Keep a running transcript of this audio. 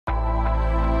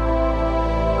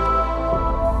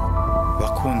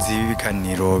bakunzi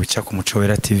b'ibiganiro bica ku UMUCO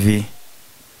WERA TV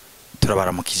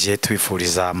turabaramukije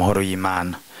tubifuriza amahoro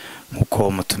y'Imana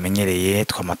nkuko mutumenyereye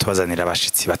twama tubazanira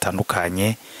abashitsi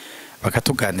batandukanye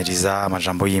bakatuganiriza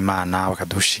amajambo y'Imana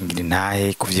bakadushingira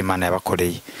intahe ku vy'Imana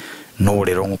yabakoreye n'ubu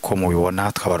rero nkuko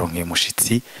mubibona twabaronkeye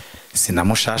umushitsi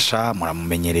sinamushasha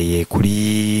muramumenyereye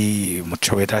kuri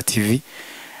UMUCO WERA TV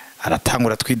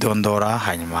aratangura twidondora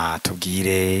hanyuma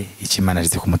tubwire ikimana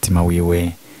rize ku mutima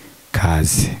wiwe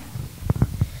kaze.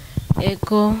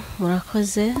 Ego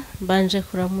murakoze mbanje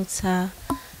kuramutsa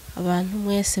abantu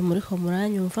mwese muriko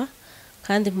muranyumva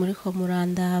kandi muriko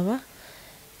murandaba.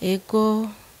 Ego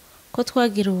ko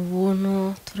twagira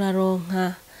ubuntu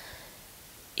turaronka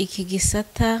iki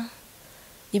gisata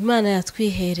Imana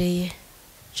yatwihereye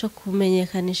cyo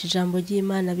kumenyekanisha ijambo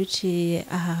ry'Imana biciye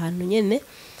aha hantu nyene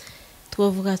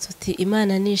twovuga tuti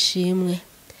Imana nishimwe.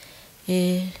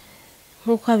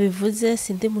 Nkuko abivuze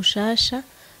sindi mushasha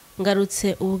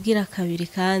ngarutse ubugira kabiri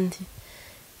kandi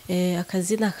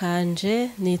akazina kanje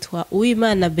nitwa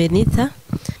Uwimana Benita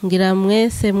ngira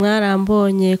mwese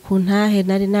mwarambonye ku ntahe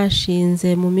nari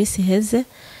nashinze mu misi heze.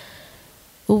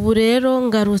 Ubu rero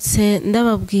ngarutse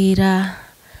ndababwira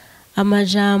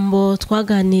amajambo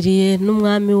twaganiriye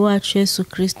n'umwami wacu Yesu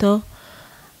Kristo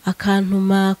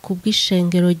akantuma ku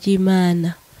bw'ishengero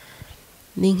ry'Imana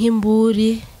ni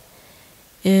nk'imburi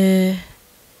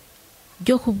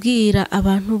ryo kubwira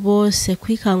abantu bose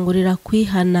kwikangurira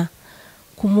kwihana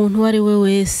ku muntu wari we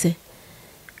wese.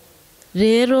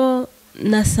 Rero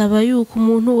nasaba yuko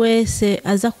umuntu wese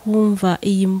aza kumva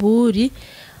iyi mburi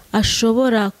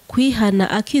ashobora kwihana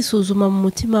akisuzuma mu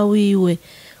mutima wiwe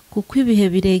kuko ibihe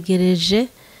biregereje.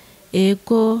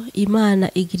 Ego Imana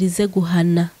igirize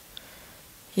guhana.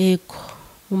 Ego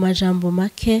mu majambo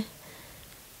make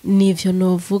nivyo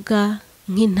novuga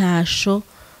nk'intasho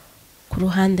ku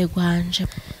ruhande rwanje.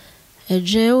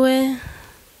 Jewe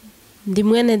ndi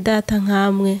mwene data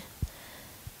nkamwe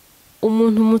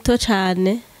umuntu muto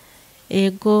cyane.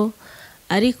 Ego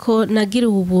ariko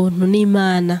nagiriwe ubuntu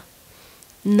n'Imana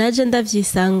naje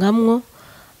ndavyisangamwo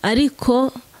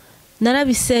ariko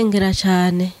narabisengera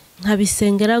cyane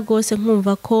nkabisengera gose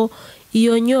nkumva ko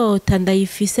iyo nyota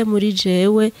ndayifise muri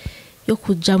jewe yo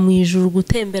kuja mwijuru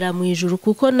gutembera mwijuru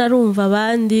kuko narumva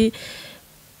abandi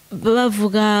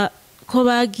bavuga ko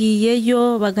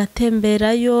bagiyeyo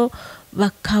bagatemberayo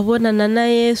bakabonana na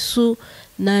Yesu.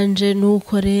 Nanje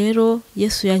nuko rero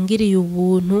Yesu yangiriye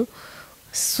ubuntu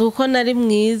suko nari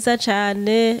mwiza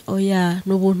cyane oya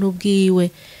n'ubuntu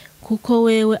bwiwe kuko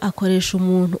wewe akoresha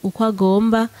umuntu uko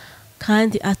agomba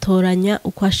kandi atoranya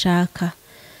uko ashaka.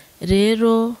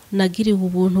 Rero nagiriwe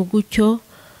ubuntu gutyo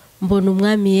mbona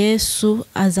umwami Yesu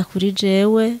aza kuri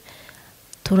jewe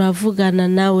turavugana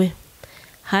nawe.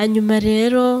 Hanyuma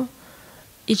rero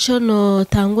ico no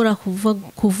tangura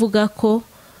kuvuga ko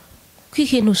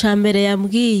ikintu ca mbere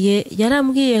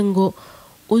yarambwiye ngo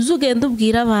uzugenda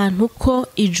ubwira abantu ko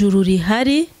ijuru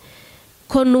rihari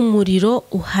ko n'umuriro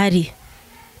uhari.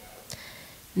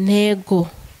 Nego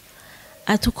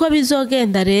ati uko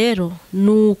bizogenda rero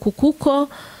nuku kuko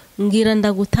ngira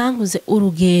ndagutanguze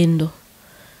urugendo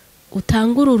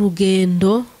utangura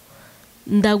urugendo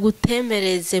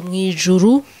ndagutemereze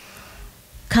mwijuru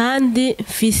kandi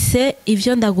mfise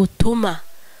ivyo ndagutuma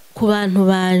ku bantu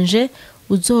banje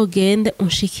uzogende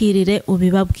unshikirire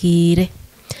ubibabwire.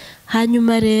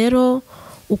 Hanyuma rero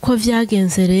uko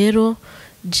vyagenze rero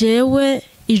jewe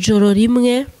ijoro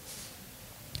rimwe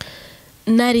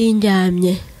nari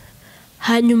ndyamye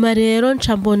hanyuma rero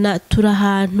nca mbona tura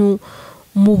ahantu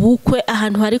mu bukwe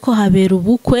ahantu hariko habera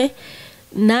ubukwe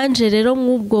nanje rero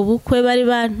mw'ubwo bukwe bari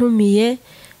bantumiye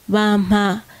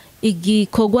bampa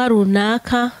igikorwa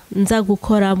runaka nza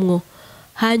gukoramwo.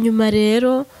 Hanyuma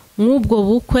rero mw'ubwo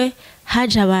bukwe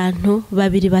haje abantu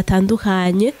babiri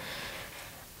batandukanye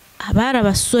abari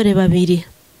abasore babiri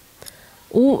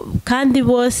kandi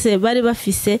bose bari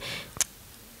bafise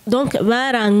donc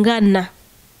barangana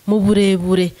mu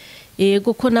burebure.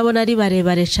 Yego ko nabona ari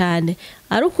barebare cyane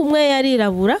ariko umwe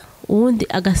yarirabura uwundi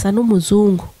agasa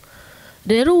n'umuzungu.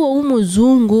 Rero uwo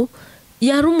w'umuzungu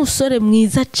yari umusore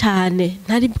mwiza cyane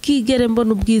ntari bwigere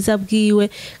mbona ubwiza bwiwe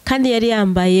kandi yari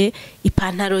yambaye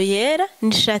ipantaro yera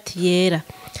n'ishati yera.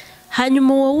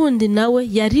 Hanyuma uwo wundi nawe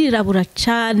yarirabura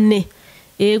cyane.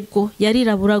 Ego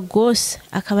yarirabura gose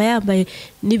akaba yambaye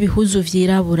n'ibihuzu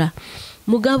vyirabura.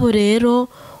 Mugabo rero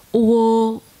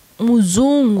uwo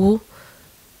muzungu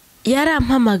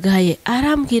yarampamagaye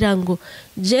arambwira ngo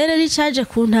jere ricaje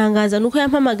kuntangaza nuko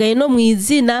yampamagaye no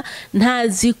mwizina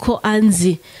ntazi ko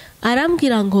anzi.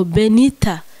 Arambwira ngo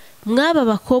Benita mwaba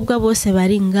bakobwa bose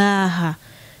bari ngaha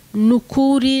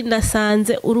nukuri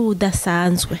nasanze uri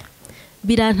udasanzwe.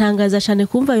 birantangaza cyane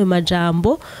kumva ayo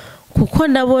majambo kuko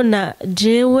ndabona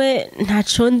jewe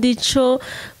ntaco ndico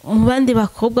mu bandi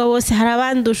bakobwa bose hari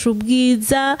abandusha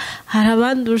ubwiza hari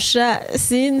abandusha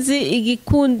sinzi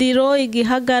igikundiro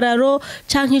igihagararo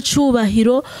canke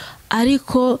icubahiro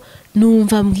ariko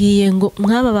numva mbwiye ngo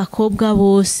mwaba bakobwa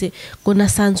bose ngo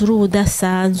nasanze uri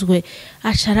ubudasanzwe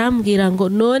acarambwira ngo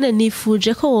none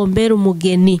nifuje ko wombera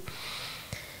umugeni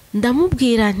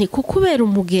ndamubwira nti kukubera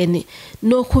umugeni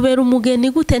no kubera umugeni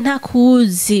gute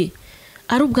ntakuzi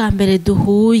ari ubwa mbere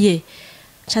duhuye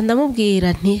ca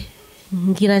ndamubwira nti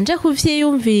ngira nje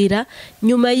kuvyiyumvira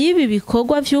nyuma y'ibi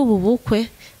bikorwa vy'ubu bukwe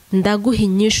ndaguha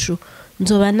inyishu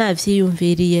nzoba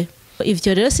navyiyumviriye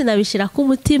ivyo rero sinabishira ku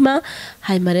mutima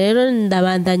hanyuma rero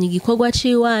ndabandanya igikorwa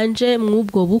ciwanje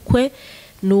mw'ubwo bukwe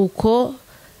nuko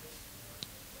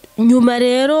nyuma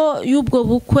rero y'ubwo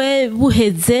bukwe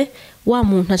buheze wa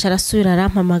muntu acarasubira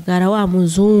arampamagara wa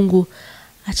muzungu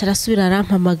acarasubira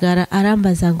arampamagara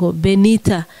arambaza ngo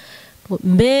Benita ngo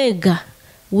mbega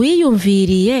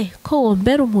wiyumviriye ko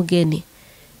wombera umugeni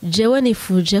jewe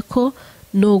nifuje ko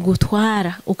no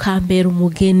gutwara ukambera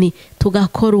umugeni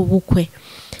tugakora ubukwe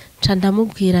ca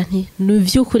ndamubwira nti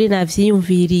nivyukuri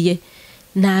navyiyumviriye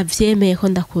navyemeye ko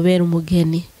ndakubera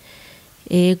umugeni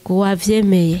ego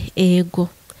wavyemeye ego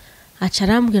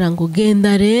acarambwira ngo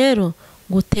genda rero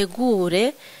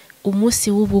gutegure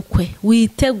umusi w'ubukwe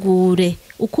witegure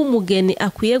uko umugeni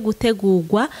akwiye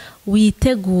gutegurwa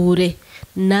witegure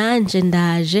nanje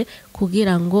ndaje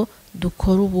kugira ngo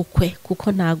dukore ubukwe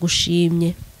kuko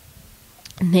nagushimye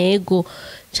ntego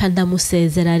ca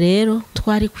ndamusezera rero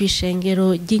twari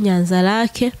kwishengero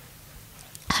ry'Inyanzarake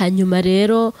hanyuma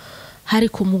rero hari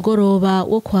ku mugoroba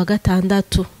wo kwa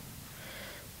gatandatu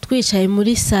twicaye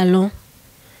muri salon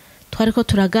twariko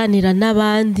turaganira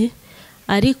n'abandi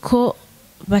ariko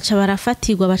baca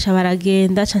barafatirwa baca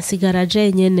baragenda ca nsigara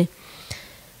jenyene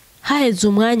haheze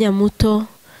umwanya muto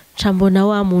ca mbona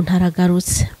wa muntu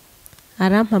aragarutse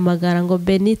arampamagara ngo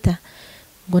Benita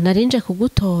ngo narinje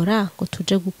kugutora ngo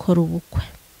tuje gukora ubukwe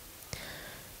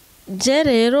je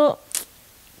rero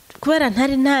kubera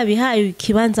ntari ntabihaye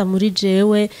ikibanza muri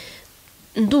jewe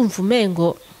ndumva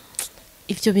umengo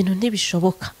ivyo bintu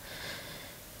ntibishoboka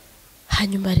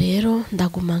hanyuma rero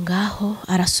ndaguma ngaho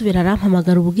arasubira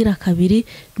arampamagara ubugira kabiri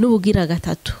n'ubugira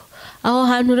gatatu aho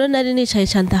hantu rero nari nicaye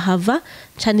ca ndahava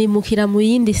ca nimukira mu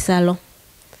yindi salon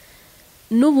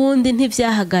n'ubundi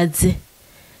ntivyahagaze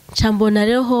ca mbona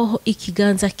rero hoho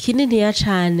ikiganza kinini ya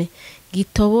cane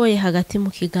gitoboye hagati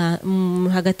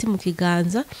mu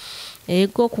kiganza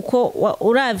ego kuko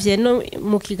uravye no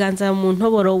mu kiganza mu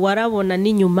ntoboro warabona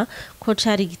n'inyuma ko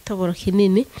cari igitoboro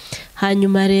kinini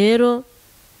hanyuma rero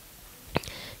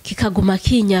kikaguma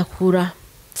kinyakura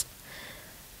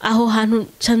aho hantu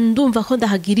ca ndumva ko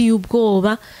ndahagiriye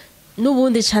ubwoba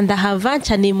n'ubundi ca ndahava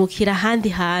ca nimukira ahandi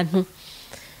hantu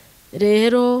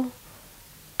rero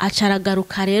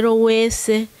acaragaruka rero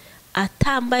wese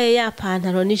atambaye ya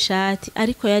pantaro n'ishati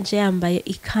ariko yaje yambaye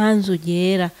ikanzu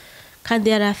yera kandi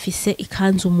yari afise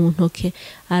ikanzu mu ntoke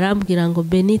arambwira ngo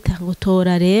Benita ngo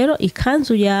tora rero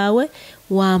ikanzu yawe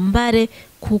wambare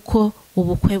kuko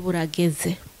ubukwe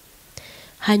burageze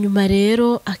hanyuma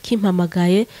rero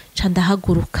akimpamagaye ca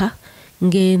ndahaguruka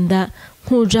ngenda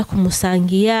nkuja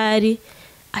kumusanga iyari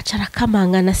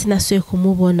acarakamangana sinasuye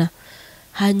kumubona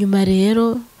hanyuma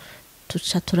rero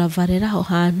tuca turava rero aho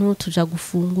hantu tuja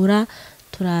gufungura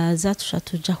turaza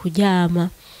tuja kuryama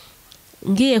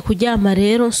ngiye kuryama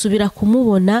rero nsubira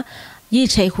kumubona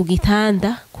yicaye ku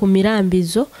gitanda ku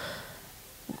mirambizo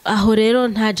aho rero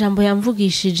nta jambo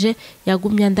yamvugishije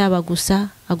yagumya ndaba gusa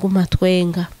aguma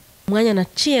twenga umwanya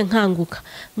naciye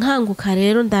nkanguka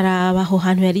rero ndaraba aho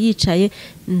hantu yari yicaye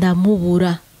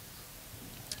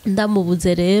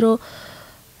ndamubuze rero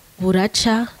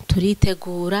buraca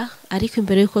turitegura ariko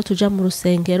imbere yuko tuja mu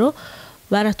rusengero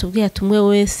baratubwiye tumwe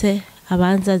wese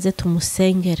abanza aze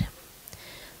tumusengere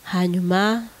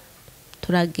hanyuma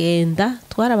turagenda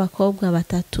twari abakobwa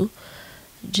batatu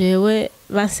jewe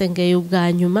basengeye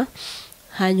ubwa nyuma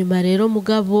hanyuma rero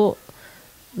mugabo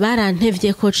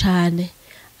barantevye ko cane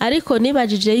ariko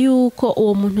nibajije yuko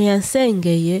uwo muntu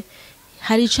yansengeye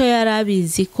hari ico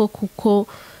yarabizi ko kuko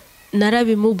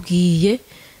narabimubwiye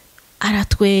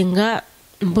aratwenga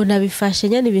mbona bifashe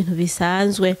nyene ibintu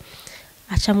bisanzwe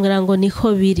acambwira ngo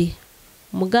niko biri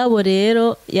mugabo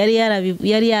rero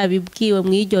yari yabibwiwe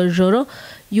mw'iryo joro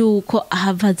yuko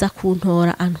ahavaza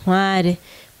kuntora antware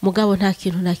mugabo nta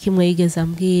kintu na kimwe yigeze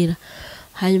ambwira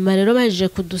hanyuma rero baje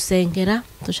kudusengera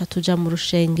tuja mu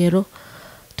rushengero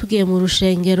tugiye mu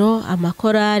rushengero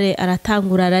amakorare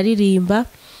aratangura araririmba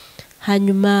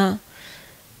hanyuma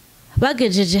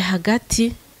bagejeje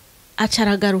hagati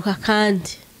acaragaruka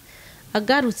kandi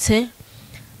agarutse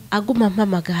aguma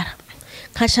mpamagara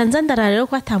nkashanza ndarara rero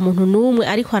ko ata muntu numwe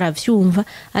ariko aravyumva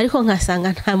ariko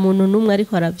nkasanga nta muntu numwe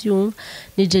ariko aravyumva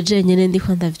nije jenyene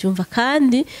ndiko ndavyumva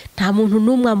kandi nta muntu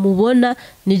numwe amubona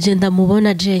nije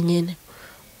ndamubona jenyene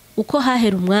uko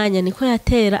hahera umwanya niko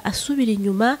yatera asubira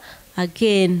inyuma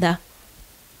agenda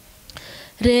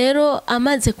rero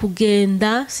amaze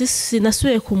kugenda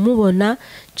sinasubiye kumubona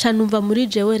canumva muri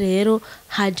jewe rero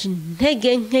haje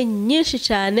intege nke nyinshi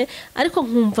cyane ariko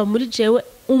nkumva muri jewe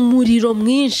umuriro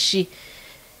mwinshi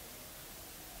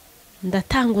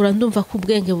ndatangura ndumva ko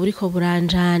ubwenge buriko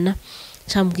buranjana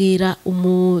cambwira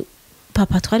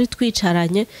papa twari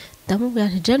twicaranye ndamubwira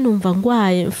nti je numva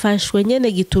ngwaye mfashwe nyene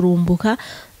giturumbuka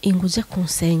inguze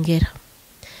kunsengera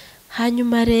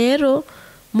hanyuma rero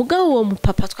mugabo uwo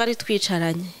mupapa twari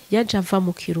twicaranye yaje ava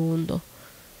mu Kirundo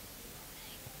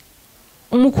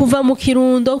kuva mu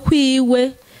Kirundo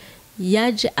kwiwe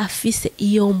yaje afise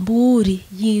iyo mburi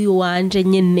yiwanje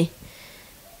nyene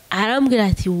arambwira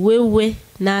ati wewe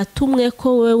natumwe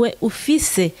ko wewe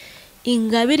ufise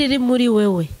ingabire iri muri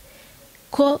wewe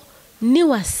ko ni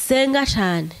wasenga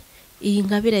cyane iyi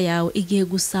ngabire yawe igiye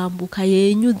gusambuka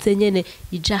yenyuze nyene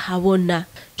ija habona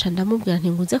ndamubwira nti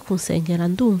nguze kunsengera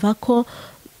ndumva ko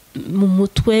mu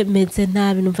mutwe meze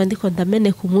nabi numva ndiko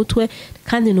ndamene ku mutwe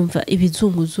kandi numva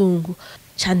ibizunguzungu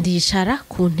ndicara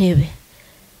ku ntebe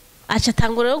aca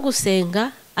tangura yo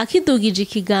gusenga akidugije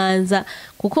ikiganza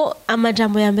kuko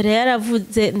amajambo ya mbere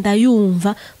yaravuze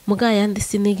ndayumva muga yandi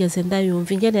sinigeze ndayumva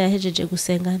ingene yahejeje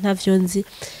gusenga ntavyo nzi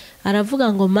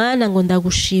aravuga ngo mana ngo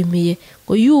ndagushimiye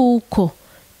ngo yuko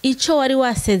ico wari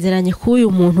wasezeranye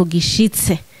k'uyu muntu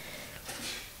gishitse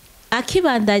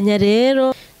akibandanya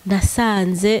rero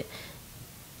nasanze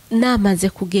namaze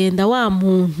kugenda wa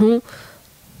muntu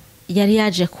yari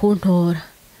yaje kuntora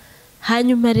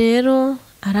hanyuma rero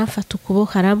aramfata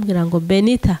ukuboko arambwira ngo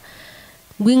Benita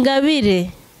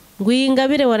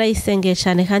ngwingabire warayisengeye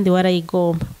cyane kandi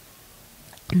warayigomba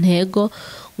ntego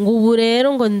ngo ubu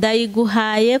rero ngo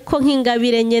ndayiguhaye ko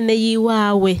nk'ingabire nyene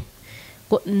yiwawe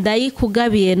ngo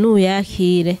ndayikugabiye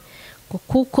nuyakire ngo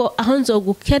kuko aho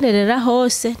nzogukenerera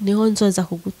hose niho nzoza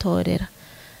kugutorera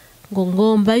ngo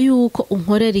ngomba yuko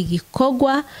unkorera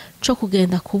igikorwa cyo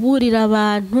kugenda kuburira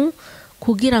abantu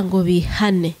kugira ngo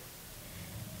bihane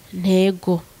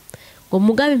ntego ngo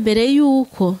mugabe imbere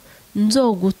yuko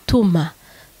nzogutuma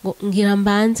ngo ngira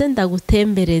mbanze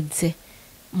ndagutembereze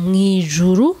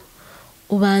mwijuru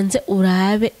ubanze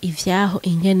urabe ivyaho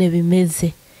ingene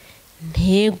bimeze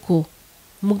ntego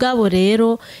mugabo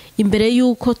rero imbere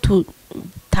yuko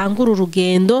tutangura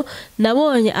urugendo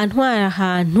nabonye antwara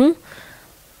ahantu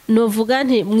novuga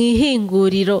nti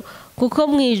mwihinguriro kuko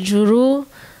mwijuru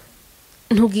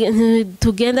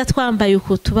tugenda twambaye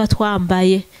uko tuba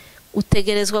twambaye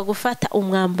utegerezwa gufata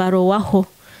umwambaro waho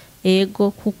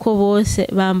ego kuko bose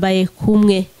bambaye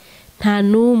kumwe nta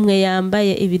numwe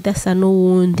yambaye ibidasa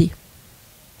n'uwundi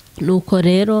nuko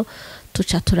rero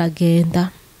tuca turagenda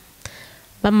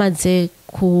bamaze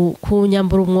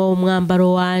kunyambura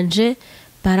umwambaro wanje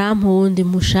barampa uwundi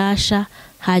mushasha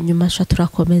hanyuma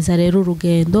turakomeza rero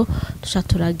urugendo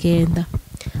turagenda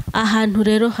ahantu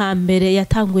rero hambere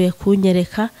yatanguye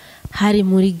kunyereka hari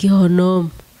muri Gihonomo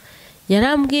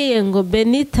yarambwiye ngo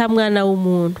Benita mwana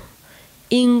w'umuntu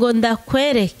ingo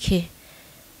ndakwereke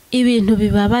ibintu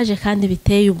bibabaje kandi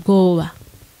biteye ubwoba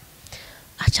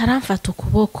aca aramfata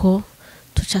ukuboko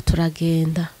tuca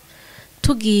turagenda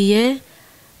tugiye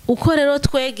uko rero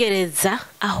twegereza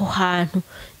aho hantu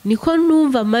niko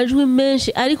numva amajwi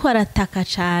menshi ariko arataka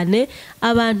cyane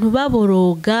abantu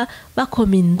baboroga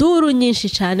bakoma induru nyinshi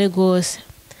cyane gose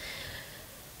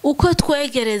uko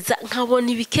twegereza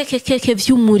nkabona ibikekekeke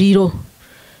by'umuriro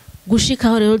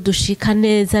gushikaho rero dushika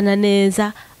neza na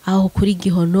neza aho kuri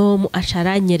Gihonomo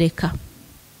acaranyereka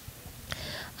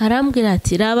arambwira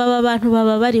ati raba abantu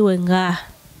baba bariwe ngaha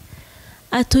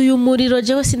atuye umuriro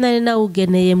jewe sinari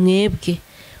nawugeneye mwebwe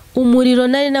umuriro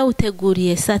nari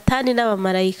nawuteguriye satani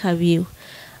n'abamarayika biwe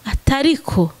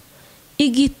atariko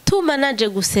igituma naje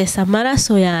gusesa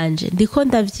amaraso yanje ndiko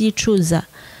ndavyicuza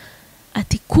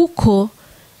ati kuko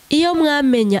iyo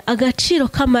mwamenya agaciro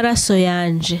k'amaraso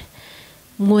yanje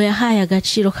mwoyahaye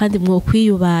agaciro kandi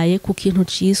mwokwiyubaye ku kintu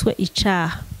ciswe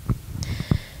icaha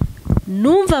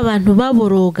numva abantu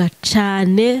baboroga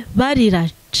cane barira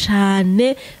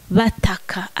cane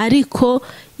bataka ariko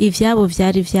ivyabo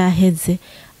vyari vyaheze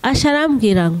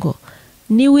asharambwira ngo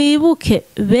niwibuke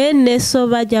bene so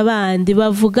bajya bandi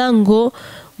bavuga ngo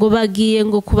bagiye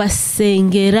ngo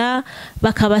kubasengera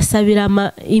bakabasabira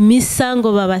imisa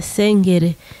ngo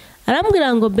babasengere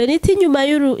arambwira ngo Benita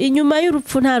inyuma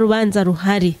y'urupfu nta rubanza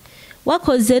ruhari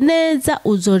wakoze neza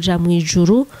uzoja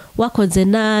mwijuru, wakoze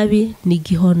nabi ni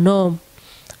gihonomo.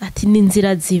 Ati ni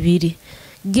inzira zibiri,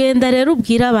 genda rero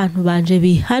ubwira abantu banje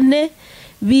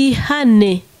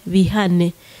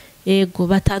bihane ego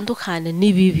batandukane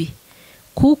n'ibibi,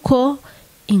 kuko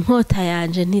inkota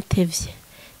yanje ntitevye,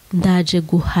 ndaje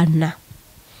guhana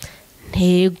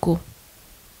ntego.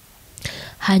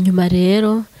 Hanyuma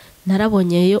rero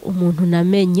narabonyeyo umuntu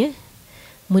namenye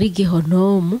muri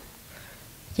gihonomu,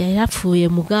 yari yapfuye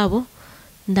mugabo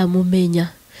ndamumenya,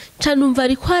 nca numva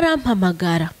ariko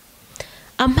arampamagara.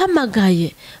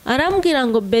 Ampamagaye arambwira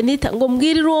ngo Benita, ngo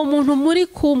mbwirire uwo muntu muri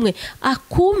kumwe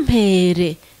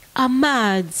akumpere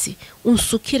amazi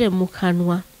unsukire mu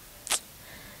kanwa.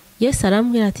 Yesu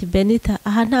arambwira ati Benita,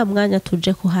 aha nta mwanya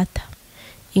tuje kuhata,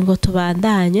 ingo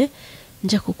tubandanye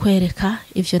nje kukwereka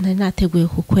ivyo nari nateguye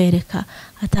kukwereka.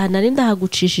 Atana nari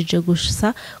ndahagucishije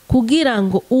gusa kugira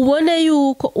ngo ubone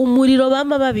yuko umuriro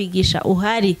bama babigisha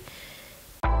uhari,